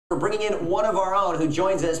bringing in one of our own who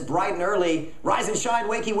joins us bright and early. Rise and shine,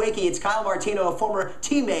 wakey, wakey. It's Kyle Martino, a former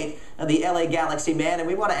teammate of the LA Galaxy, man. And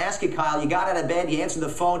we want to ask you, Kyle, you got out of bed, you answered the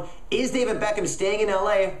phone. Is David Beckham staying in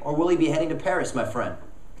LA, or will he be heading to Paris, my friend?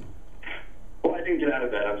 Well, I didn't get out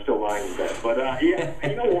of bed. I'm still lying in bed. But, yeah,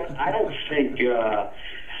 you know what? I don't think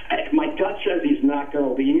my gut says he's not going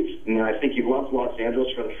to leave. I think he loves Los Angeles.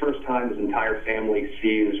 For the first time, his entire family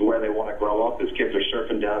sees where they want to grow up. His kids are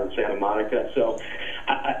surfing down in Santa Monica. So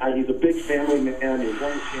he's a big family man. He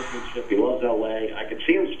won the championship. He loves L.A. I could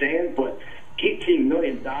see him staying, but $18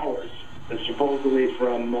 million is supposedly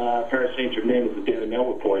from Paris Saint-Germain, as the Daily Mail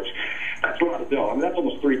reports. That's a lot of dough. I mean, that's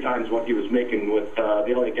almost 3 times what he was making with the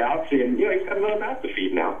LA Galaxy, and, he's got another mouth to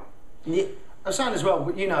feed now. Yeah. I'm saying as well,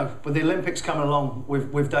 with the Olympics coming along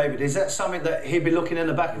with David, is that something that he'd be looking in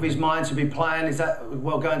the back of his mind to be playing? Is that,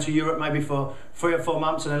 going to Europe maybe for 3 or 4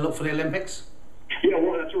 months and then look for the Olympics? Yeah,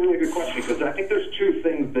 well, that's a really good question, because I think there's 2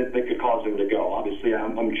 things that could cause him to go. Obviously,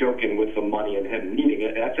 I'm joking with the money and him needing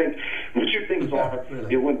it. I think the 2 things are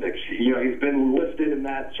the Olympics. He's been listed in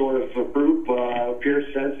that sort of group. Pierce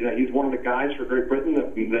says he's one of the guys for Great Britain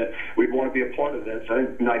that we'd want to be a part of this.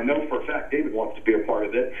 I know for a fact David wants to be a part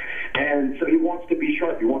of it. And so he wants to be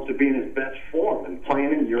sharp. He wants to be in his best form. And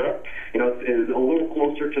playing in Europe, is a little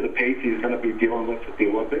closer to the pace he's going to be dealing with at the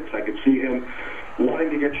Olympics. I could see him wanting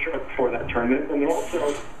to get sharp before that tournament. And then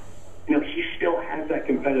also, he still has that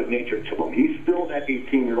competitive nature to him. He's still that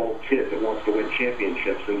 18-year-old kid that wants to win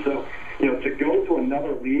championships. And so, to go to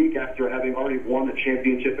another league after having already won a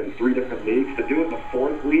championship in 3 different leagues, to do it in the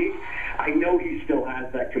 4th league, I know he still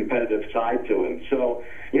has that competitive side to him. So,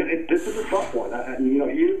 this is a tough one. He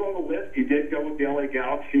is on the list. He did go with the LA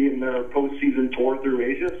Galaxy in their postseason tour through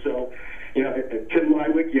Asia. So, Tim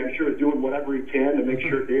Lywicki, I'm sure, is doing whatever he can to make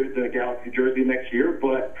sure David's in a Galaxy jersey next year.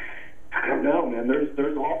 But I don't know, man.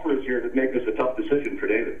 There's offers here that make this a tough decision for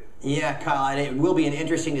David. Yeah, Kyle, and it will be an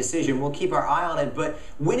interesting decision. We'll keep our eye on it. But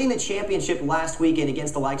winning the championship last weekend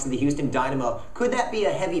against the likes of the Houston Dynamo, could that be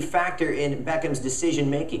a heavy factor in Beckham's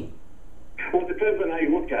decision-making? Well, it depends on how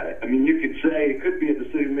you look at it. I mean, you could say it could be a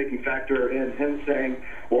decision-making factor in him saying,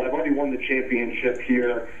 well, I've already won the championship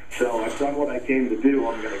here, so I've done what I came to do,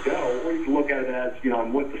 I'm going to go. Or you can look at it as,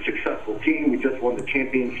 I'm with a successful team, we just won the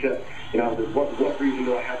championship, what reason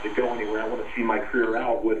do I have to go anywhere? I want to see my career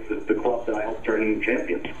out with the club that I helped turn into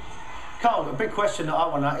champions. Carl, a big question that I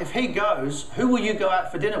want to know, if he goes, who will you go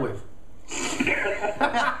out for dinner with? I'm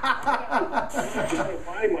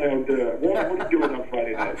buying my own dinner. What are you doing on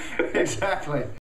Friday night? Exactly.